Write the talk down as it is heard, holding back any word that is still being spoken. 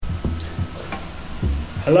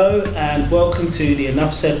Hello and welcome to the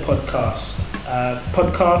Enough Said podcast, a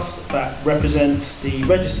podcast that represents the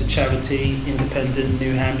registered charity Independent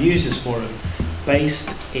Newham Users Forum,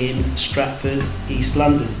 based in Stratford, East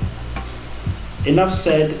London. Enough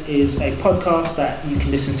Said is a podcast that you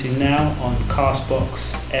can listen to now on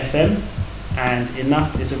Castbox FM, and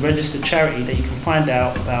Enough is a registered charity that you can find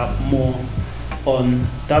out about more on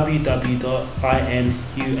www.inuf.org.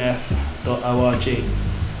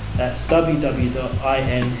 That's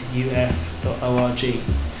www.inuf.org.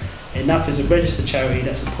 Enough is a registered charity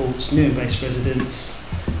that supports Newham-based residents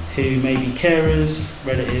who may be carers,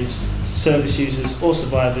 relatives, service users or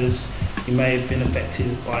survivors who may have been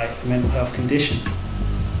affected by a mental health condition.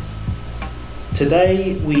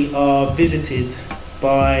 Today we are visited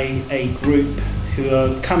by a group who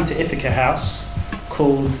have come to Ithaca House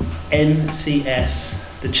called NCS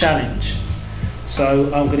The Challenge.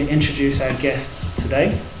 So I'm going to introduce our guests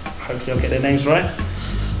today. Hopefully I'll get their names right.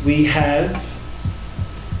 We have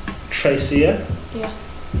Tracia,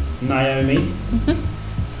 Naomi,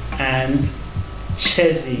 and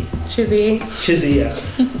Chizia.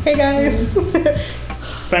 Hey guys.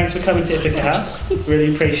 Thanks for coming to Ithaca House.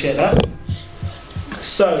 Really appreciate that.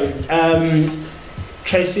 So,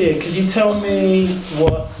 Tracia, could you tell me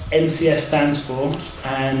what NCS stands for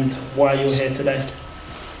and why you're here today?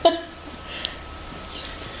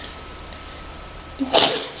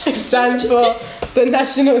 It stands for the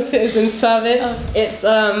National Citizen Service. It's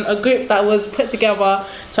a group that was put together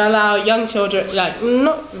to allow young children, like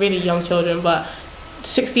not really young children, but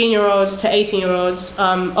 16-year-olds to 18-year-olds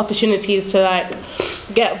opportunities to like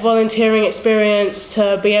get volunteering experience,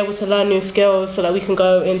 to be able to learn new skills so that we can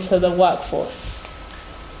go into the workforce.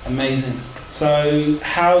 Amazing. So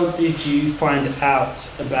how did you find out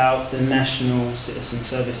about the National Citizen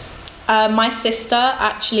Service? My sister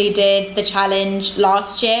actually did the challenge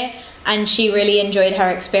last year and she really enjoyed her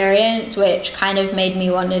experience, which kind of made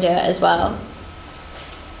me want to do it as well.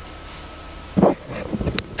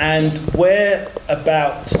 And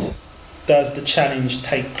whereabouts does the challenge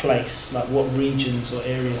take place? Like what regions or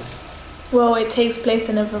areas? Well, it takes place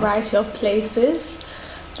in a variety of places.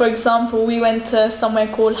 For example, we went to somewhere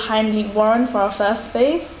called Hindley Warren for our first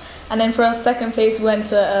phase, and then for our second phase we went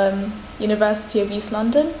to University of East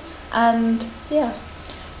London, and yeah.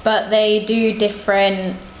 But they do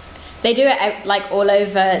it like all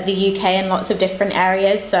over the UK in lots of different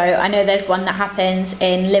areas. So I know there's one that happens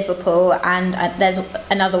in Liverpool and there's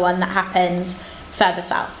another one that happens further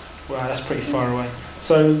south. Wow, that's pretty far away.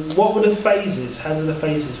 So what were the phases? How did the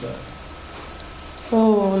phases work?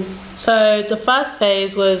 So the first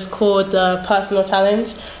phase was called the Personal Challenge.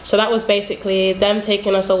 So that was basically them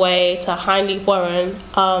taking us away to Hindley Warren.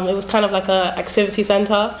 It was kind of like a activity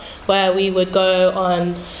centre where we would go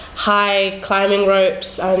on high climbing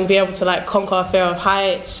ropes and be able to like conquer our fear of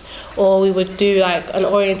heights, or we would do like an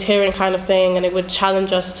orienteering kind of thing, and it would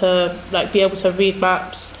challenge us to like be able to read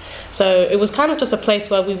maps. So it was kind of just a place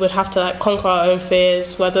where we would have to like conquer our own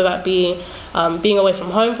fears, whether that be being away from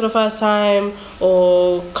home for the first time,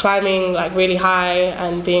 or climbing like really high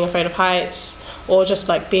and being afraid of heights, or just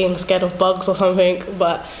like being scared of bugs or something.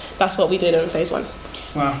 But that's what we did in phase one.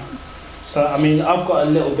 Wow. So I mean, I've got a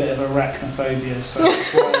little bit of arachnophobia, so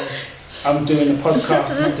that's why I'm doing the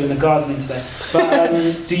podcast, not doing the gardening today. But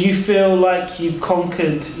do you feel like you've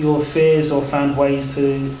conquered your fears or found ways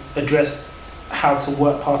to address how to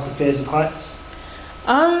work past the fears of heights?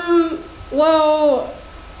 Well,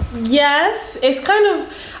 yes. It's kind of,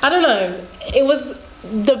 I don't know. It was,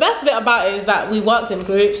 the best bit about it is that we worked in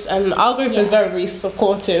groups, and our group is very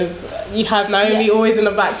supportive. You have Naomi always in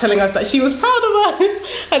the back telling us that she was proud of us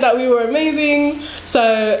and that we were amazing.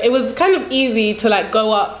 So it was kind of easy to like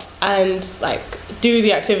go up and like do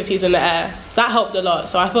the activities in the air. That helped a lot.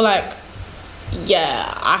 So I feel like,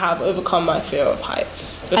 I have overcome my fear of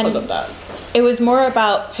heights because of that. It was more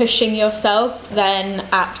about pushing yourself than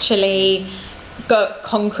actually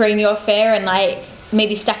conquering your fear and like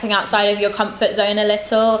maybe stepping outside of your comfort zone a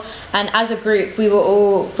little. And as a group we were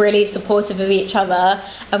all really supportive of each other,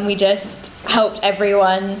 and we just helped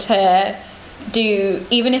everyone to do,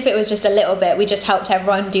 even if it was just a little bit, we just helped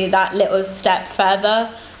everyone do that little step further.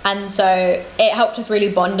 And so it helped us really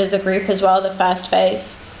bond as a group as well, the first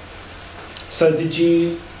phase. So did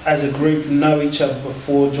you as a group know each other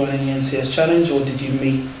before joining the NCS Challenge, or did you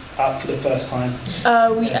meet up for the first time?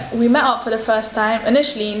 We met up for the first time.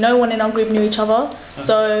 Initially, no one in our group knew each other.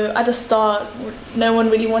 So at the start, no one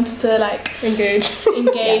really wanted to like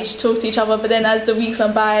engage, talk to each other. But then as the weeks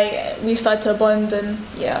went by, we started to bond, and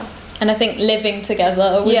And I think living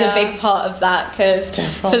together was a big part of that, because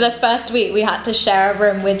for the first week we had to share a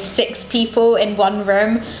room with 6 people in one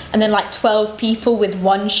room, and then like 12 people with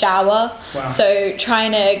one shower. Wow. So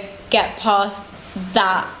trying to get past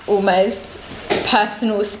that almost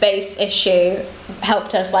personal space issue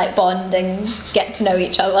helped us like bond and get to know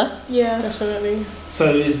each other. Yeah. Definitely.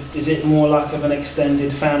 So is it more like of an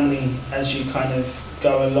extended family as you kind of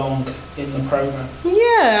go along in the program?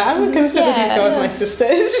 Yeah, I would consider these girls my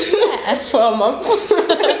sisters for a month.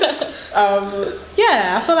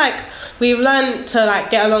 I feel like we've learned to like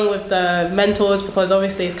get along with the mentors, because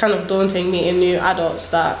obviously it's kind of daunting meeting new adults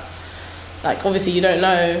that like obviously you don't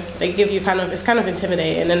know. They give you it's kind of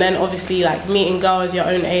intimidating, and then obviously like meeting girls your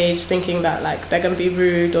own age, thinking that like they're gonna be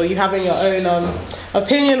rude, or you having your own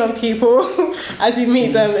opinion on people as you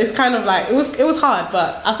meet them. It's kind of like it was hard,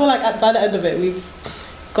 but I feel like by the end of it we've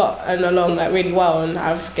gotten along like really well, and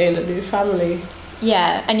I've gained a new family.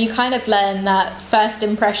 Yeah, and you kind of learn that first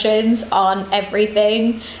impressions aren't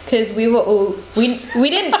everything, because we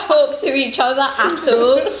didn't talk to each other at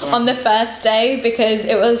all on the first day, because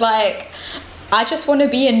it was like, I just want to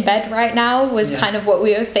be in bed right now was kind of what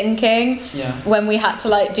we were thinking when we had to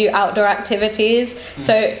like do outdoor activities.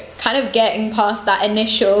 So kind of getting past that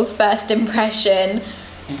initial first impression,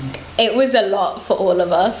 it was a lot for all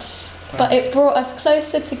of us, but it brought us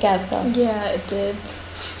closer together. Yeah, it did.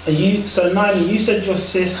 So Naima, you said your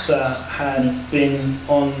sister had been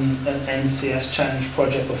on an NCS challenge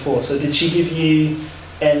project before. So did she give you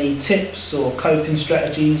any tips or coping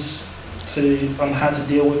strategies on how to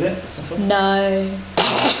deal with it at all? No.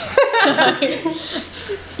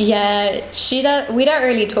 Yeah, she don't. We don't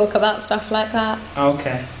really talk about stuff like that.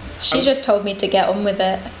 Okay. She just told me to get on with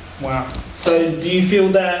it. Wow. So do you feel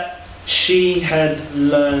that she had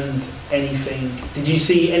learned anything? Did you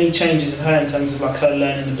see any changes in her in terms of like her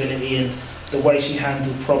learning ability and the way she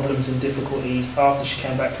handled problems and difficulties after she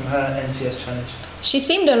came back from her NCS challenge? She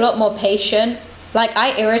seemed a lot more patient. Like,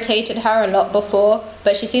 I irritated her a lot before,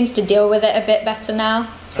 but she seems to deal with it a bit better now,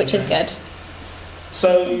 which is good.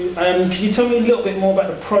 So, can you tell me a little bit more about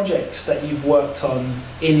the projects that you've worked on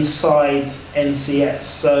inside NCS?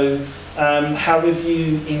 So, how have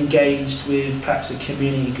you engaged with perhaps a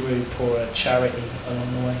community group or a charity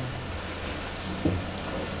along the way?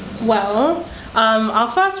 Well,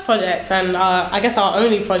 our first project, and I guess our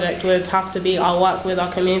only project, would have to be our work with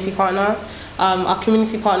our community partner. Our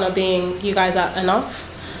community partner being you guys at Enough.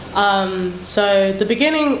 So the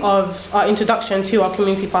beginning of our introduction to our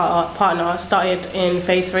community partner started in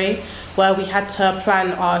phase 3, where we had to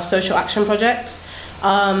plan our social action project.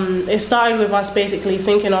 It started with us basically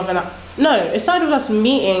thinking of it started with us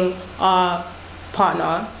meeting our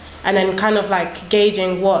partner and then kind of like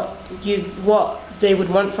gauging what they would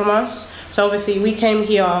want from us. So obviously we came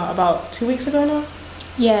here about 2 weeks ago now.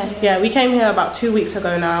 Yeah, we came here about 2 weeks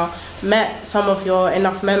ago now, met some of your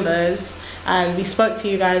Enough members, and we spoke to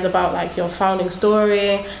you guys about like your founding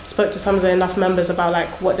story, spoke to some of the Enough members about like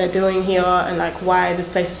what they're doing here and like why this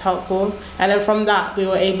place is helpful. And then from that we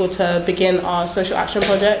were able to begin our social action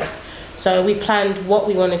project. So we planned what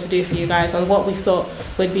we wanted to do for you guys and what we thought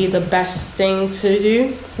would be the best thing to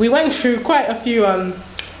do. We went through quite a few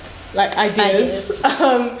ideas.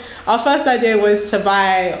 Our first idea was to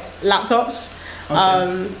buy laptops.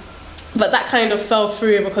 Okay. But that kind of fell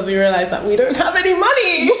through because we realized that we don't have any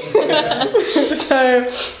money. So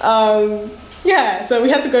we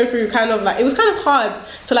had to go through it was kind of hard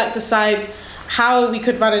to like decide how we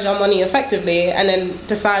could manage our money effectively and then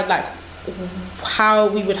decide like how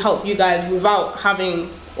we would help you guys without having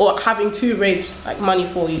to raise like money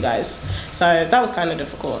for you guys. So that was kind of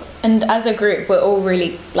difficult. And as a group, we're all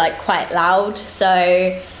really like quite loud,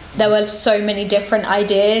 so there were so many different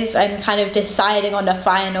ideas and kind of deciding on a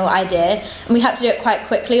final idea, and we had to do it quite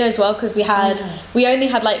quickly as well because we only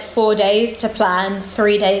had like 4 days to plan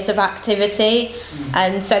 3 days of activity,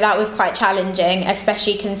 and so that was quite challenging,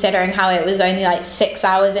 especially considering how it was only like 6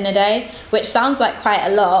 hours in a day, which sounds like quite a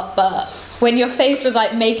lot, but when you're faced with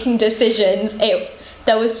like making decisions,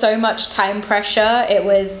 there was so much time pressure. It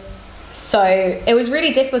was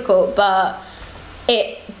really difficult, but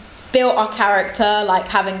it built our character, like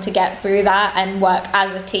having to get through that and work as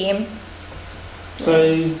a team.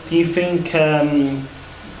 So do you think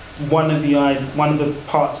one of the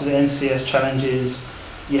parts of the NCS challenge is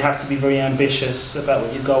you have to be very ambitious about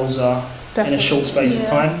what your goals are in a short space of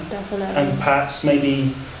time? Definitely. And perhaps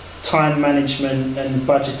maybe time management and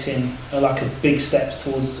budgeting are like a big steps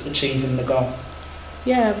towards achieving the goal?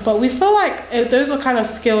 Yeah, but we feel like those were kind of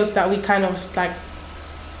skills that we kind of like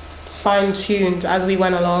fine-tuned as we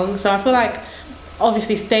went along. So I feel like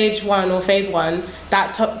obviously stage 1 or phase 1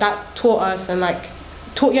 that taught us and like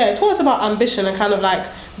taught us about ambition and kind of like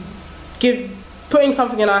putting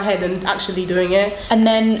something in our head and actually doing it. And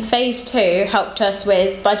then phase 2 helped us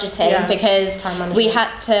with budgeting because we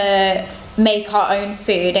had to make our own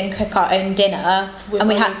food and cook our own dinner, and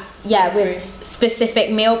we had with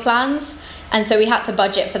specific meal plans, and so we had to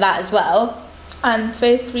budget for that as well. And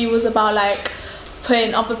phase 3 was about like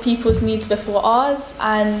putting other people's needs before ours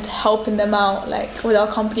and helping them out, like with our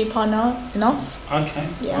company partner enough. Okay.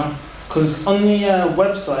 Yeah. Because on the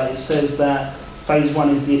website it says that phase 1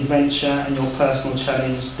 is the adventure and your personal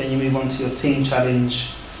challenge, then you move on to your team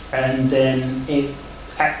challenge, and then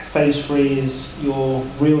phase 3 is your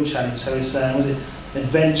real challenge. So it's was it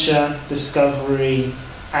adventure, discovery,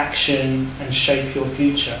 action, and shape your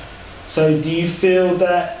future. So do you feel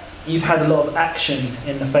that you've had a lot of action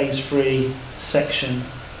in the phase 3 section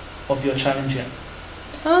of your challenge yet?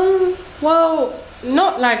 Well,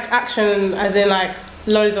 not like action as in like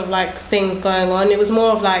loads of like things going on. It was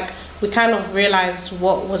more of like we kind of realized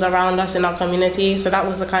what was around us in our community, so that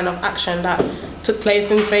was the kind of action that took place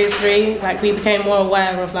in phase 3. Like we became more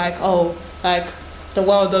aware of like, oh, like the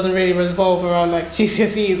world doesn't really revolve around like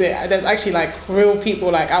GCSEs. There's actually like real people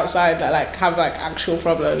like outside that like have like actual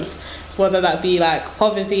problems, whether that be like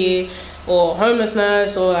poverty or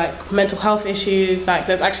homelessness or like mental health issues. Like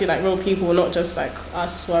there's actually like real people, not just like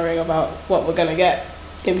us worrying about what we're gonna get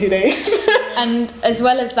in 2 days. And as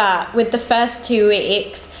well as that, with the first 2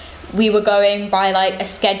 weeks, we were going by like a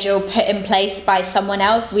schedule put in place by someone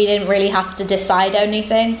else. We didn't really have to decide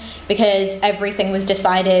anything because everything was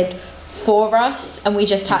decided for us, and we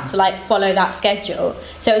just had to like follow that schedule.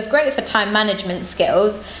 So it was great for time management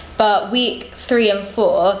skills, but week 3 and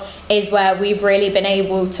 4 is where we've really been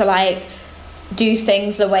able to like do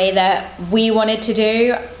things the way that we wanted to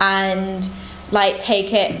do, and like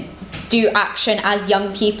do action as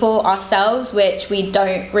young people ourselves, which we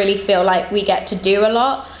don't really feel like we get to do a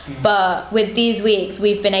lot. But with these weeks,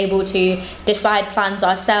 we've been able to decide plans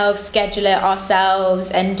ourselves, schedule it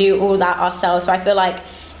ourselves, and do all that ourselves. So I feel like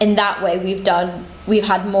in that way we've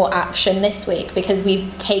had more action this week because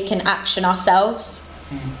we've taken action ourselves.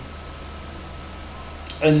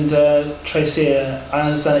 And Tracy, I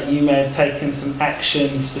understand that you may have taken some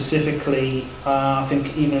action specifically, I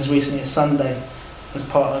think even as recently as Sunday, as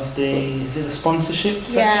part of the sponsorship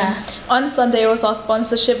section? Yeah. On Sunday was our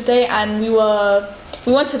sponsorship day, and we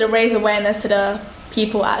wanted to raise awareness to the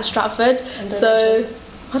people at Stratford.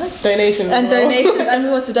 Donations. And we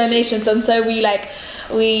wanted donations, and so we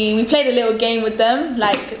played a little game with them,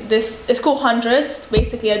 like this. It's called Hundreds,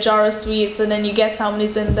 basically a jar of sweets, and then you guess how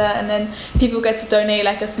many's in there, and then people get to donate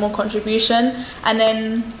like a small contribution, and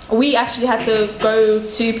then we actually had to go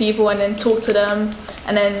to people and then talk to them,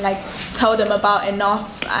 and then like tell them about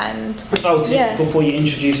Enough and before you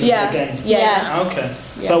introduce them to the game. Yeah. Okay.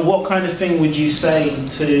 Yeah. So what kind of thing would you say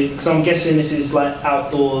to? Because I'm guessing this is like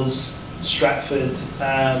outdoors. Stratford,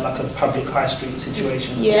 like a public high street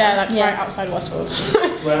situation. Right outside Westfield.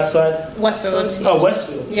 Right outside? Westfield. Oh,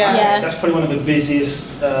 Westfield. Yeah. That's probably one of the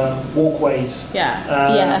busiest walkways.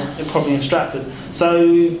 Probably in Stratford.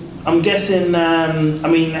 So I'm guessing.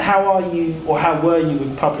 How are you, or how were you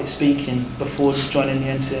with public speaking before joining the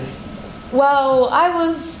NCS? Well, I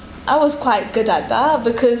was quite good at that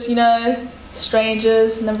because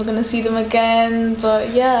strangers, never gonna see them again,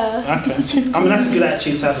 but yeah. Okay. That's a good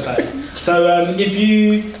attitude to have about it. So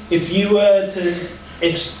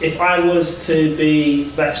if I was to be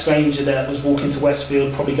that stranger that was walking to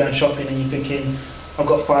Westfield, probably going shopping, and you're thinking, I've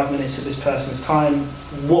got 5 minutes of this person's time,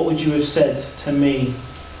 what would you have said to me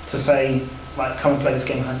to say, like, come and play this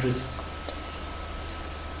game of Hundreds?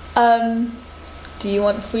 Do you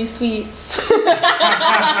want free sweets?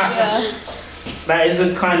 Yeah. That is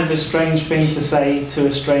a kind of a strange thing to say to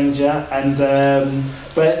a stranger, and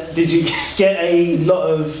but did you get a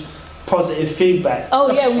lot of positive feedback?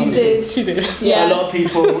 Oh yeah, we did. She did. Yeah. So a lot of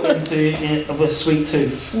people with a sweet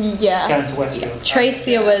tooth. Yeah. Going to Westfield.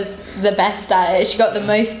 Tracy was the best at it. She got the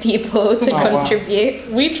most people to contribute.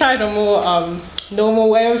 Wow. We tried a more normal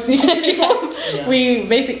way of speaking to people. Yeah. We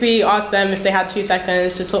basically asked them if they had 2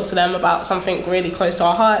 seconds to talk to them about something really close to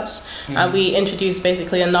our hearts, and we introduced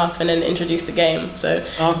basically Enough and then introduced the game. So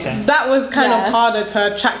that was kind of harder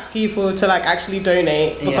to attract people to like actually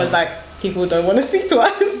donate because like people don't want to speak to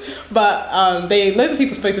us. But loads of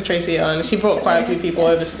people spoke to Tracy, and she brought quite a few people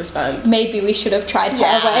over to the stand. Maybe we should have tried her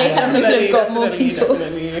way, and we would have got more people.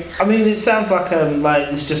 Definitely. I mean, it sounds like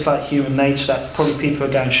it's just like human nature that probably people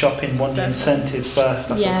are going shopping, want the incentive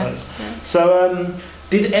first, I suppose. Yeah. So,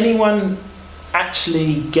 did anyone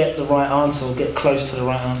actually get the right answer or get close to the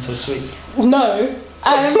right answer of sweets? No.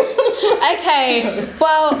 Okay,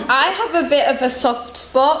 well, I have a bit of a soft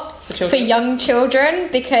spot for young children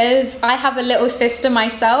because I have a little sister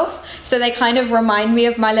myself, so they kind of remind me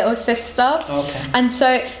of my little sister. Okay. And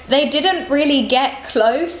so they didn't really get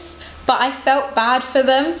close, but I felt bad for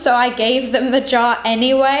them, so I gave them the jar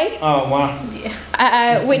anyway. Oh,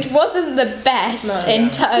 wow. Which wasn't the best in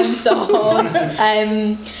terms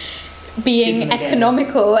of being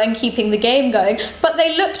economical and keeping the game going, but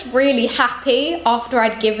they looked really happy after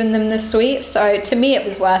I'd given them the sweets, so to me it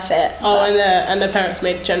was worth it. And the parents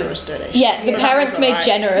made generous donations. Yeah, the parents made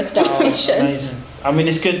generous donations. Amazing. I mean,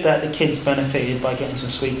 it's good that the kids benefited by getting some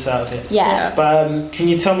sweets out of it. Yeah. But can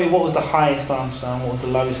you tell me what was the highest answer and what was the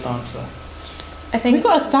lowest answer? I think We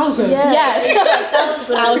got 1,000. Yes.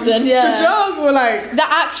 1,000. Yeah. The jars were like...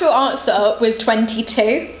 The actual answer was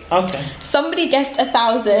 22. Okay. Somebody guessed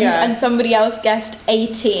 1,000 and somebody else guessed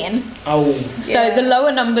 18. Oh. So the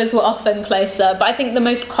lower numbers were often closer, but I think the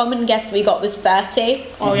most common guess we got was 30.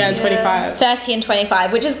 Oh yeah, and 25. 30 and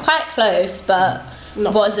 25, which is quite close, but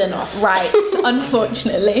wasn't right,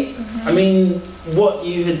 unfortunately. I mean, what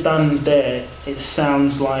you had done there, it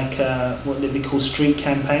sounds like what they call street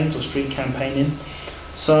campaigns or street campaigning.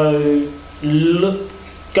 So,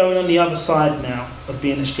 going on the other side now of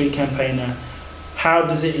being a street campaigner, how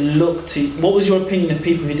does it look to you? What was your opinion of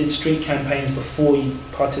people who did street campaigns before you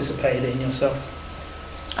participated in yourself?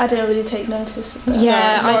 I didn't really take notice of that.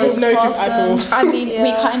 Yeah, I just noticed at all. I mean,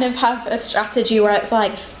 we kind of have a strategy where it's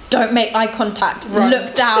like, don't make eye contact,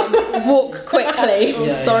 look down, walk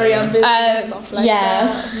quickly. Sorry, I'm busy and stuff like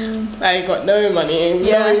that. I got no money.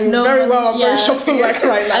 Yeah, no very money. well. I'm very shopping like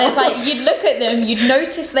right now. And it's like you'd look at them, you'd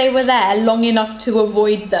notice they were there long enough to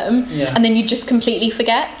avoid them, and then you'd just completely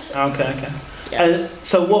forget. Okay.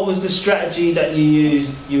 So what was the strategy that you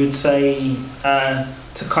used, you would say,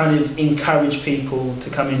 to kind of encourage people to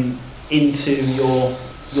come into your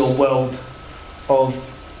world of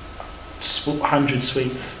 100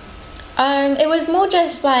 sweets? It was more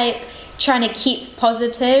just like trying to keep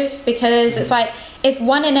positive, because it's like if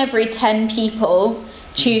 1 in every 10 people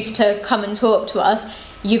choose to come and talk to us,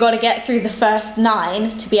 you got to get through the first 9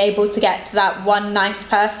 to be able to get to that one nice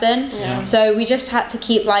person. So we just had to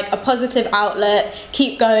keep like a positive outlet,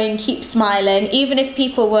 keep going, keep smiling, even if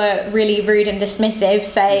people were really rude and dismissive,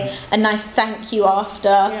 say a nice thank you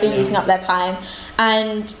after for using up their time.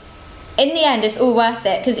 And in the end, it's all worth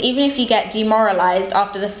it, because even if you get demoralized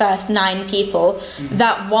after the first 9 people,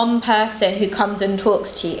 that one person who comes and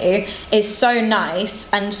talks to you is so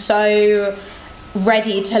nice and so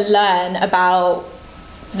ready to learn about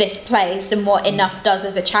this place and what Enough does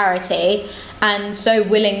as a charity, and so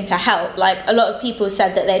willing to help. Like, a lot of people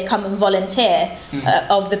said that they'd come and volunteer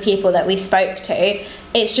of the people that we spoke to.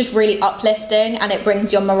 It's just really uplifting, and it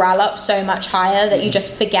brings your morale up so much higher that you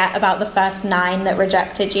just forget about the first 9 that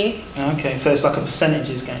rejected you. Okay, so it's like a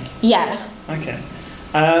percentages game. Yeah. Okay.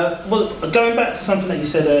 Well, going back to something that you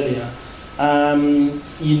said earlier,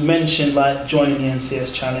 you mentioned like joining the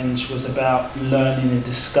NCS Challenge was about learning and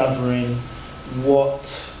discovering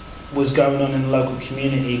what was going on in the local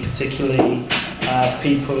community, particularly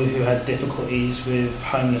people who had difficulties with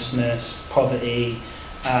homelessness, poverty,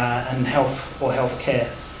 and health care.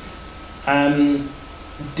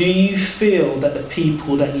 Do you feel that the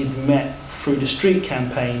people that you'd met through the street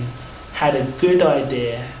campaign had a good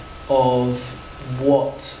idea of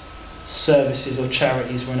what services or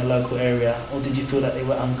charities were in a local area, or did you feel that they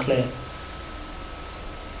were unclear?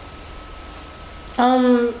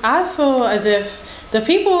 I feel as if the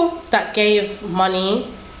people that gave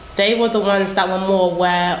money, they were the ones that were more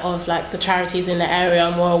aware of like the charities in the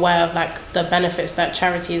area, more aware of like the benefits that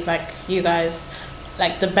charities like you guys,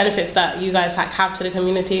 like the benefits that you guys like have to the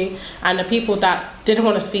community. And the people that didn't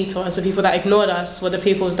want to speak to us, the people that ignored us, were the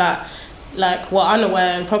people that like were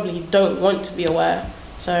unaware and probably don't want to be aware.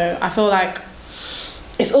 So I feel like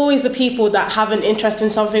it's always the people that have an interest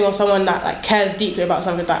in something, or someone that like cares deeply about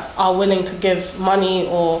something, that are willing to give money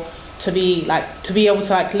or to be able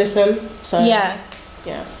to like listen. So yeah.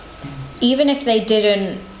 Even if they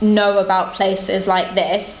didn't know about places like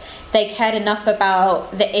this, they cared enough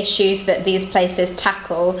about the issues that these places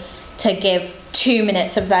tackle to give 2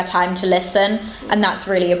 minutes of their time to listen, and that's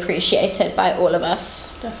really appreciated by all of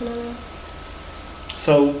us. Definitely.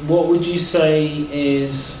 So what would you say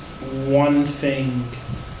is one thing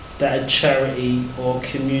that a charity or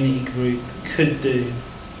community group could do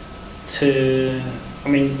to, I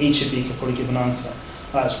mean, each of you could probably give an answer.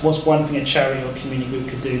 What's one thing a charity or community group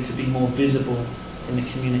could do to be more visible in the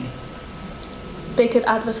community? They could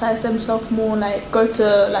advertise themselves more, like go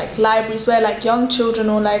to like libraries where like young children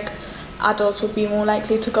or like adults would be more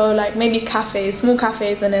likely to go, like maybe cafes, small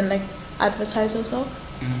cafes, and then like advertise yourself.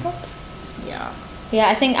 stuff. Yeah,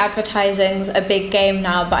 I think advertising's a big game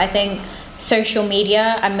now, but I think social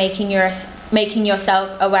media and making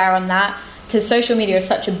yourself aware on that, because social media is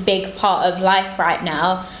such a big part of life right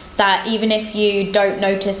now that even if you don't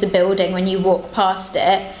notice the building when you walk past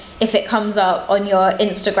it, if it comes up on your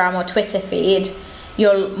Instagram or Twitter feed,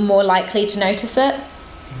 you're more likely to notice it.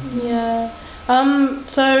 Yeah.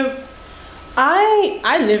 So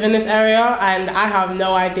I live in this area and I have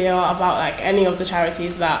no idea about like any of the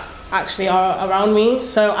charities that actually are around me.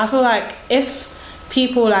 So I feel like if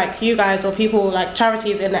people like you guys or people like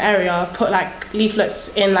charities in the area put like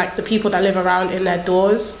leaflets in like the people that live around in their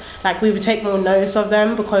doors, like we would take more notice of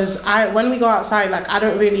them, because when we go outside, like I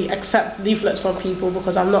don't really accept leaflets from people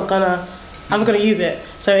because I'm gonna use it.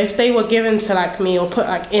 So if they were given to like me or put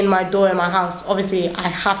like in my door in my house, obviously I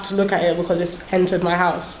have to look at it because it's entered my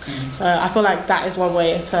house. So I feel like that is one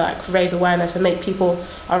way to like raise awareness and make people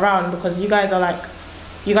around, because you guys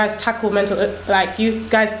tackle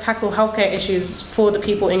healthcare issues for the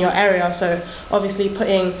people in your area. So obviously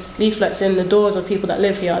putting leaflets in the doors of people that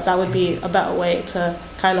live here, that would be a better way to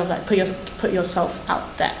kind of like put yourself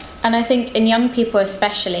out there. And I think in young people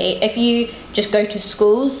especially, if you just go to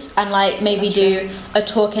schools and like maybe do a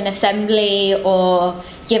talk in assembly or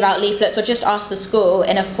give out leaflets, or just ask the school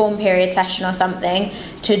in a form period session or something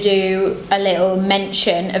to do a little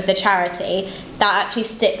mention of the charity, that actually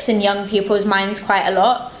sticks in young people's minds quite a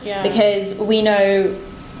lot. Yeah. Because we know,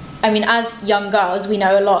 I mean, as young girls, we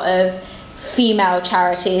know a lot of female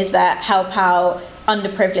charities that help out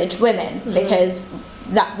underprivileged women, because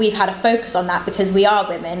that we've had a focus on that because we are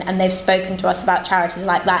women, and they've spoken to us about charities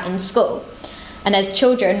like that in school. And as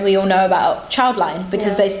children, we all know about Childline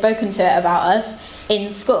because they've spoken to it about us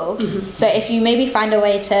in school. So if you maybe find a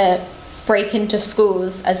way to break into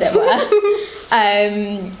schools, as it were,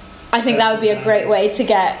 I think that would be a great way to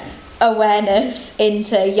get awareness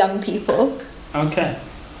into young people. Okay.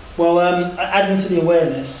 Well, adding to the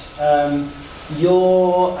awareness,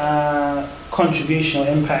 your contribution or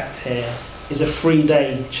impact here is a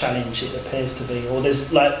 3-day challenge, it appears to be, or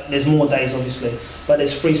there's more days obviously, but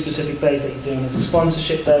there's 3 specific days that you're doing. There's a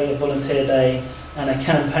sponsorship day, a volunteer day, and a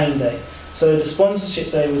campaign day. So the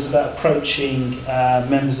sponsorship day was about approaching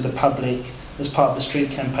members of the public as part of the street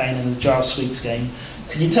campaign and the Jar of Sweets game.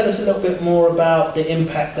 Can you tell us a little bit more about the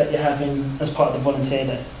impact that you're having as part of the volunteer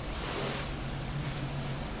day?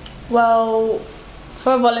 Well,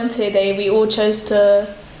 for a volunteer day, we all chose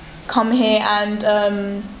to come here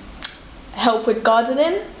and help with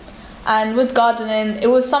gardening. And with gardening, it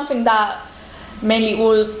was something that mainly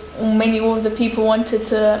all of the people wanted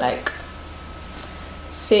to like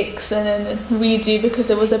fix and redo because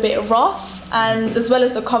it was a bit rough, and as well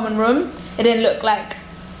as the common room, it didn't look like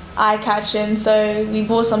eye-catching, so we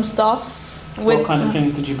bought some stuff. What kind of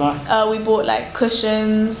things did you buy? We bought like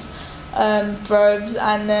cushions, robes,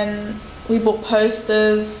 and then we bought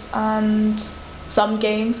posters and some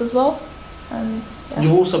games as well. And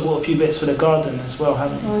You also bought a few bits for the garden as well,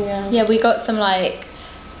 haven't you? Oh yeah. Yeah, we got some like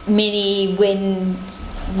mini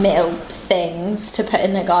windmill things to put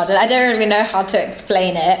in the garden. I don't really know how to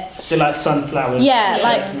explain it. They're like sunflowers.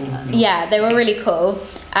 Yeah, they were really cool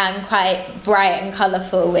and quite bright and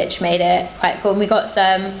colourful, which made it quite cool. And we got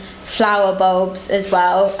some flower bulbs as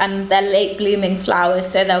well, and they're late blooming flowers,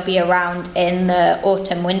 so they'll be around in the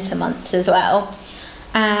autumn winter months as well.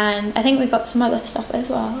 And I think we got some other stuff as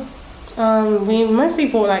well. We mostly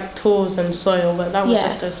bought like tools and soil, but that was Yeah.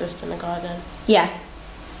 just to assist in the garden. Yeah.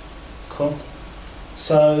 Cool.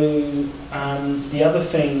 So the other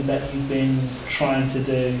thing that you've been trying to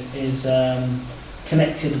do is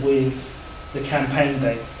connected with the campaign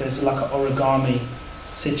day. There's like an origami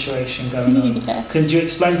situation going on. Yeah. Could you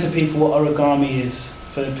explain to people what origami is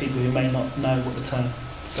for people who may not know what the term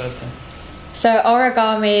goes to? So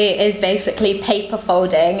origami is basically paper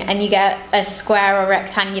folding, and you get a square or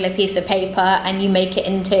rectangular piece of paper and you make it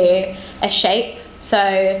into a shape. So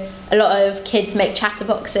a lot of kids make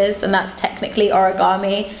chatterboxes, and that's technically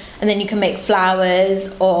origami. And then you can make flowers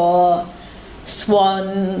or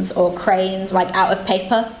swans or cranes like out of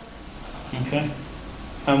paper. Okay.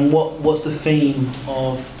 And what's the theme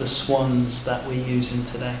of the swans that we're using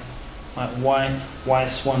today? Like why are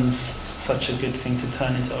swans such a good thing to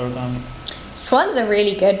turn into origami? Swans are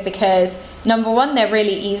really good because, number one, they're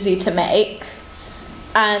really easy to make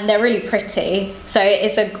and they're really pretty. So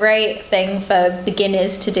it's a great thing for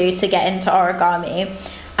beginners to do to get into origami.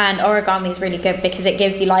 And origami is really good because it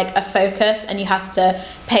gives you like a focus, and you have to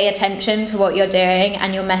pay attention to what you're doing,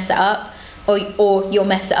 and you'll mess it up, or you'll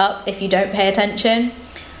mess it up if you don't pay attention.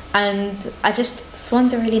 And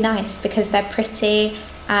swans are really nice because they're pretty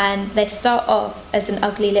and they start off as an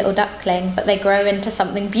ugly little duckling, but they grow into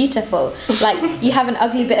something beautiful. Like, you have an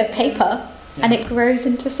ugly bit of paper, and it grows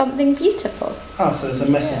into something beautiful. Oh, so there's a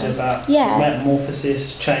message about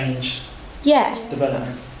metamorphosis, change,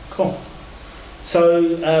 development. Cool.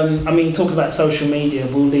 So, talk about social media.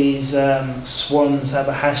 Will these swans have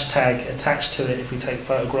a hashtag attached to it if we take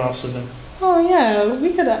photographs of them? Oh yeah,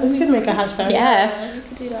 we could make a hashtag. Yeah, we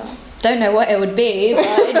could do that. Don't know what it would be, but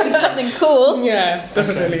it'd be something cool. Yeah,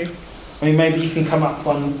 definitely. Okay. I mean, maybe you can come up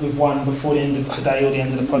with one before the end of today or the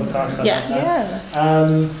end of the podcast.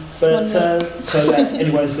 So that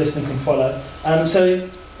anyone who's listening can follow. So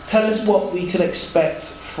tell us what we could expect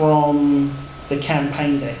from the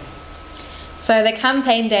campaign day. So the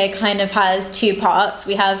campaign day kind of has two parts.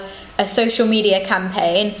 We have a social media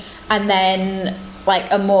campaign and then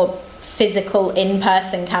like a more physical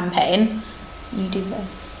in-person campaign. You do the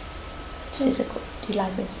physical, do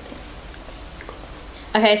library.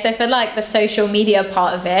 Okay, so for like the social media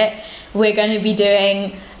part of it, we're going to be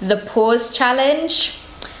doing the pause challenge.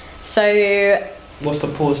 So what's the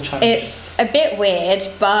pause challenge? It's a bit weird,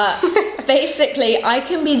 but basically I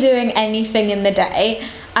can be doing anything in the day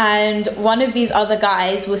and one of these other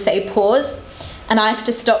guys will say pause and I have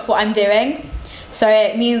to stop what I'm doing. So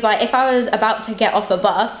it means like if I was about to get off a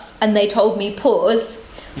bus and they told me pause,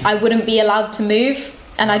 I wouldn't be allowed to move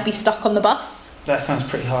and I'd be stuck on the bus. That sounds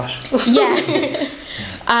pretty harsh. Yeah.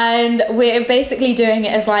 And we're basically doing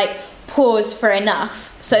it as like pause for enough.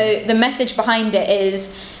 So the message behind it is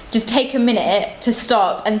just take a minute to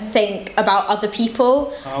stop and think about other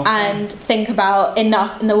people and think about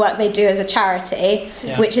enough in the work they do as a charity,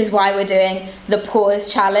 which is why we're doing the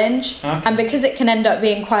pause challenge. And because it can end up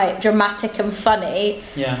being quite dramatic and funny,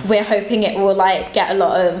 we're hoping it will like get a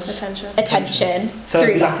lot of attention so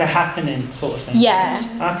through like a happening sort of thing. Yeah.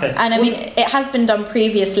 Okay. And I mean, it has been done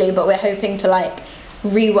previously, but we're hoping to like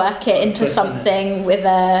rework it into something with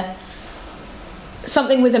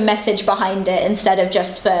a message behind it instead of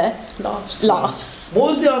just for laughs. What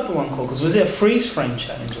was the other one called? Because was it a freeze frame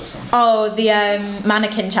challenge or something? Oh, the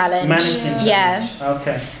mannequin challenge. Challenge. Yeah.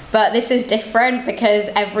 Okay. But this is different because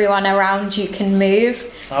everyone around you can move.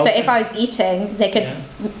 Okay. So if I was eating, they could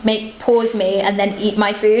pause me and then eat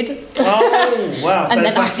my food. Oh, wow. So And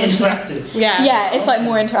it's then like interactive. Yeah, it's like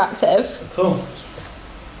more interactive. Cool.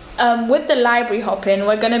 With the library hopping,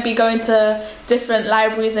 we're going to be going to different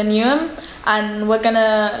libraries in Newham and we're going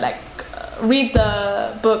to read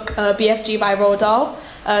the book BFG by Roald Dahl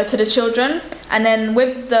to the children, and then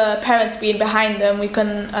with the parents being behind them we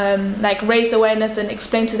can raise awareness and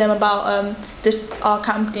explain to them about our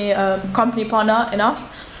company partner Enough.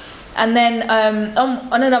 And then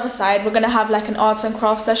on another side we're going to have like an arts and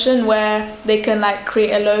crafts session where they can like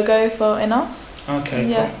create a logo for Enough.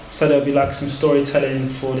 Okay, cool. So there'll be like some storytelling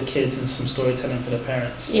for the kids and some storytelling for the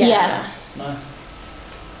parents. Yeah. Nice.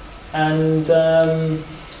 And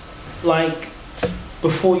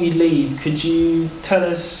before you leave, could you tell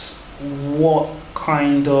us what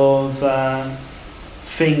kind of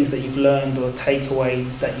things that you've learned or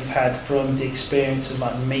takeaways that you've had from the experience of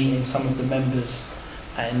like meeting some of the members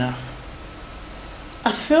at Enough?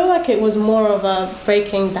 I feel like it was more of a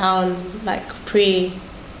breaking down like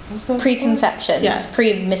preconceptions,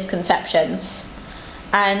 pre-misconceptions.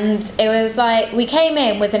 And it was like we came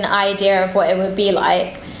in with an idea of what it would be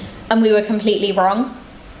like and we were completely wrong.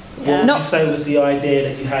 What would you say was the idea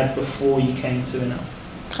that you had before you came to Enough?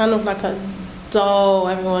 Kind of like a dull,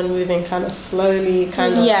 everyone moving kind of slowly,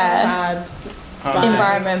 kind of sad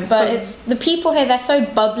environment. But it's the people here, they're so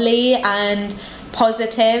bubbly and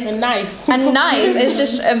positive. And nice. It's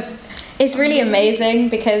just it's really amazing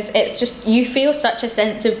because it's just, you feel such a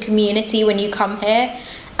sense of community when you come here,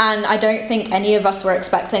 and I don't think any of us were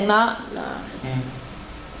expecting that.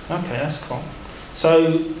 Okay, that's cool.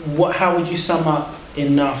 So how would you sum up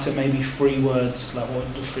Enough in maybe 3 words? Like what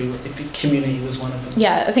the 3 words, if community was one of them?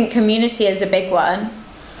 Yeah, I think community is a big one.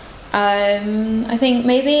 I think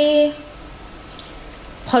maybe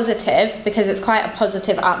positive, because it's quite a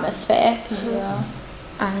positive atmosphere. Yeah.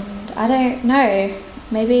 And I don't know,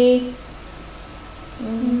 maybe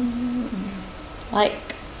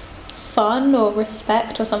like fun or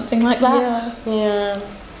respect or something like that. Yeah.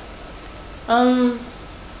 I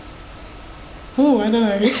don't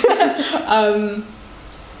know.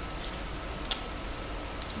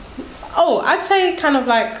 I'd say kind of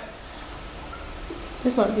like,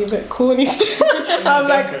 this might be a bit corny still.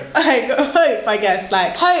 Like hope, I guess.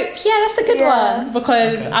 Like hope, yeah, that's a good one.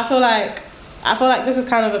 Because I feel like this is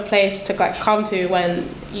kind of a place to like come to when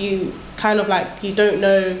you kind of like, you don't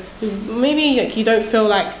know, maybe like you don't feel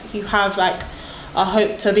like you have like a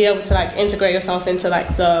hope to be able to like integrate yourself into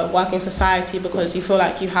like the working society, because you feel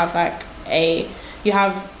like you have like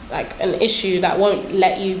an issue that won't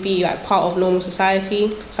let you be like part of normal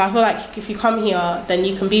society. So I feel like if you come here, then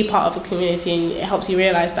you can be part of a community, and it helps you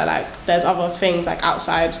realize that like there's other things like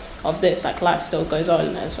outside of this, like life still goes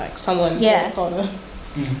on. There's like someone told us.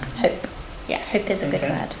 Hope. Yeah, hope is a good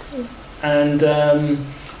word. And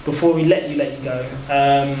before we let you go,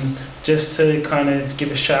 just to kind of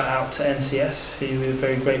give a shout out to NCS, who we're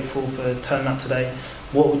very grateful for turning up today.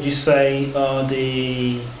 What would you say are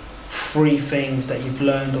the 3 things that you've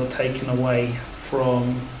learned or taken away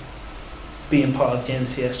from being part of the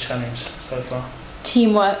NCS challenge so far?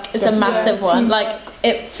 Teamwork is a massive one. Teamwork. Like,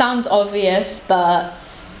 it sounds obvious, but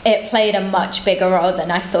it played a much bigger role than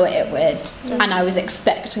I thought it would, and I was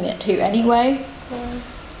expecting it to anyway.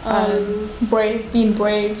 Being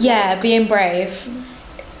brave. Yeah, being brave.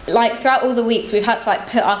 Like, throughout all the weeks, we've had to like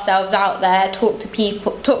put ourselves out there, talk to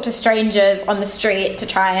people, talk to strangers on the street to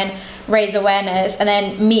try and raise awareness, and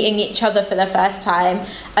then meeting each other for the first time,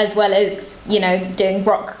 as well as, you know, doing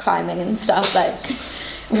rock climbing and stuff. Like,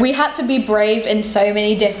 we had to be brave in so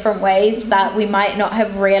many different ways that we might not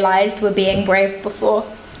have realised we're being brave before.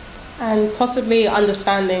 And possibly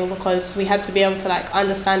understanding, because we had to be able to like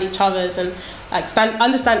understand each other's and like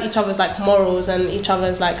understand each other's like morals and each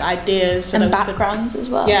other's like ideas, so And that backgrounds as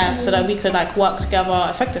well. Yeah, so that we could like work together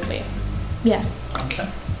effectively. Yeah. Okay,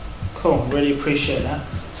 cool. Really appreciate that.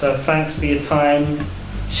 So thanks for your time,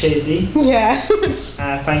 Chizzy. Yeah.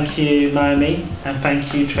 Thank you, Naomi, and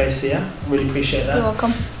thank you, Tracia. Really appreciate that. You're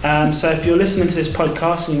welcome. So if you're listening to this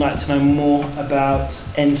podcast and you'd like to know more about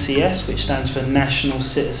NCS, which stands for National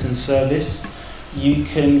Citizen Service, you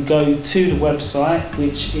can go to the website,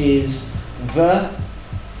 which is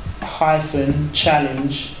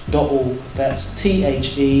the-challenge.org. That's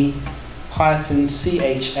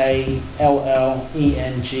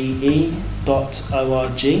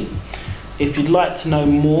THE-CHALLENGE.org. If you'd like to know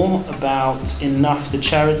more about Enough the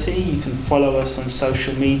charity, you can follow us on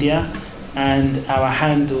social media, and our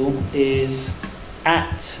handle is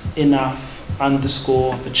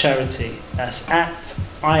 @enough_the charity. That's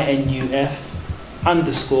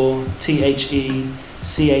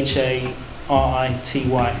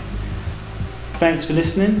 @INUF_THECHARITY. Thanks for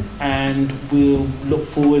listening, and we'll look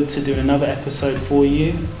forward to doing another episode for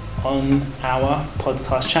you on our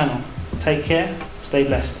podcast channel. Take care, stay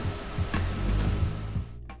blessed.